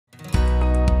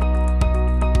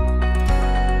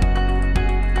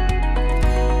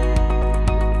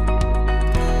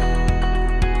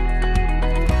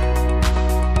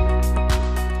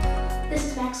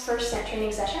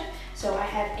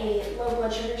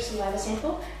saliva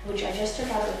sample, which I just took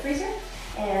out of the freezer.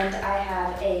 And I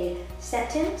have a set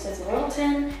tin, so it's a little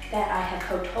tin that I have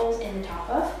poked holes in the top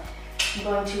of. I'm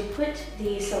going to put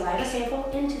the saliva sample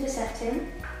into the set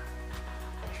tin,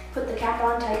 put the cap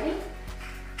on tightly,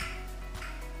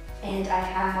 and I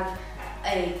have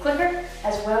a clicker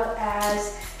as well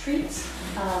as treats.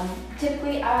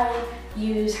 Typically I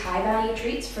use high value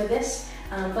treats for this,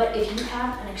 but if you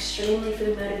have an extremely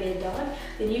food motivated dog,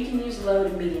 then you can use low to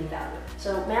medium value.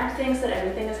 So Mac thinks that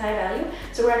everything is high value,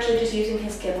 so we're actually just using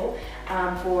his kibble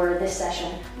for this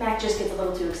session. Mac just gets a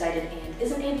little too excited and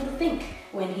isn't able to think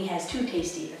when he has too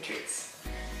tasty of treats.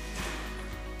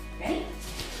 Ready?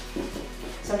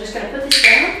 So I'm just going to put this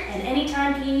down, and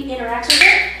anytime he interacts with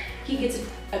it, he gets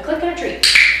a click and a treat.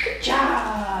 Good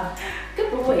job!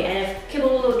 Good boy. And if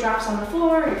kibble drops on the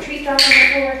floor or treat drops on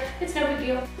the floor, it's no big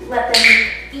deal. Let them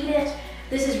eat it.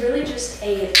 This is really just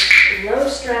a low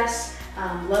stress,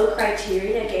 low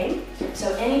criteria game.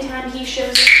 So anytime he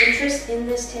shows interest in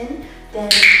this tin, then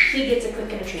he gets a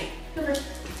click and a treat. Good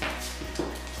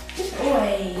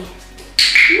boy.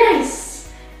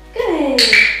 Nice. Good.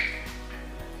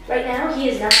 Right now, he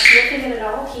is not sniffing it at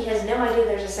all. He has no idea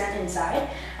there's a scent inside.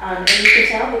 And you can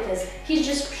tell because he's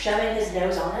just shoving his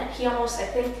nose on it. He almost, I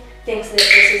think, thinks that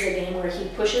this is a game where he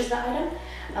pushes the item.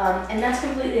 And that's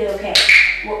completely okay.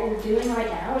 What we're doing right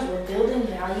now is we're building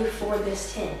value for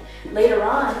this tin. Later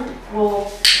on,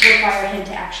 we'll require him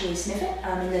to actually sniff it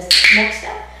in this next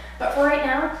step. But for right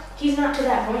now, he's not to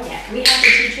that point yet. We have to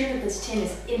teach him that this tin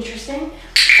is interesting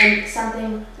and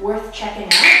something worth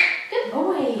checking out. Good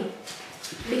boy.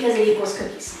 Because it equals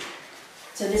cookies.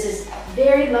 So this is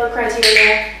very low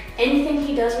criteria. Anything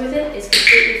he does with it is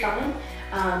completely fine.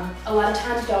 A lot of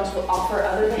times dogs will offer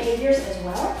other behaviors as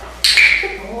well.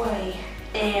 Good boy.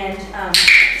 And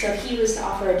so if he was to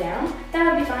offer a down,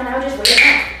 that would be fine. I would just wait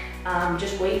it out.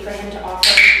 Just wait for him to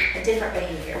offer a different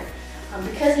behavior.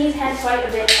 Because he's had quite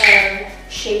a bit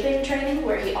of shaping training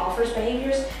where he offers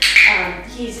behaviors,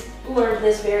 he's learned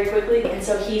this very quickly, and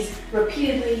so he's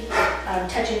repeatedly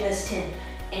touching this tin,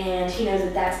 and he knows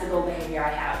that that's the goal behavior I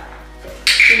have.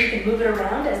 So you can move it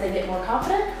around as they get more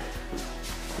confident,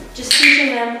 just teaching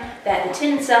them that the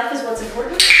tin itself is what's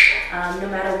important, no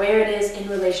matter where it is in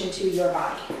relation to your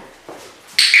body.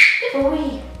 Good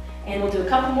boy. And we'll do a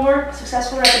couple more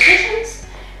successful repetitions,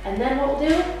 and then what we'll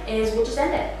do is we'll just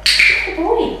end it. Good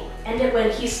boy. End it when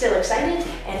he's still excited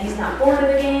and he's not bored of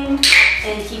the game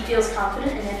and he feels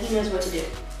confident and then he knows what to do.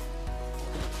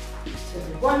 So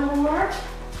do one more.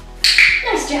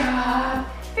 Nice job.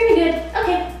 Very good.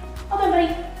 Okay. All done,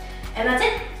 buddy. And that's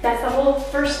it. That's the whole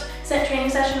first set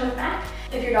training session with Mac.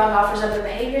 If your dog offers other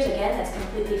behaviors, again, that's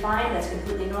completely fine. That's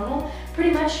completely normal.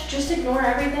 Pretty much just ignore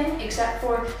everything except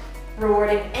for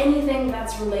rewarding anything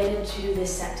that's related to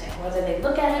this setting, whether they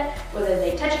look at it, whether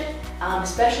they touch it,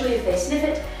 especially if they sniff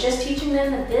it. Just teaching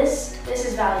them that this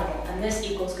is valuable and this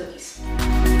equals cookies.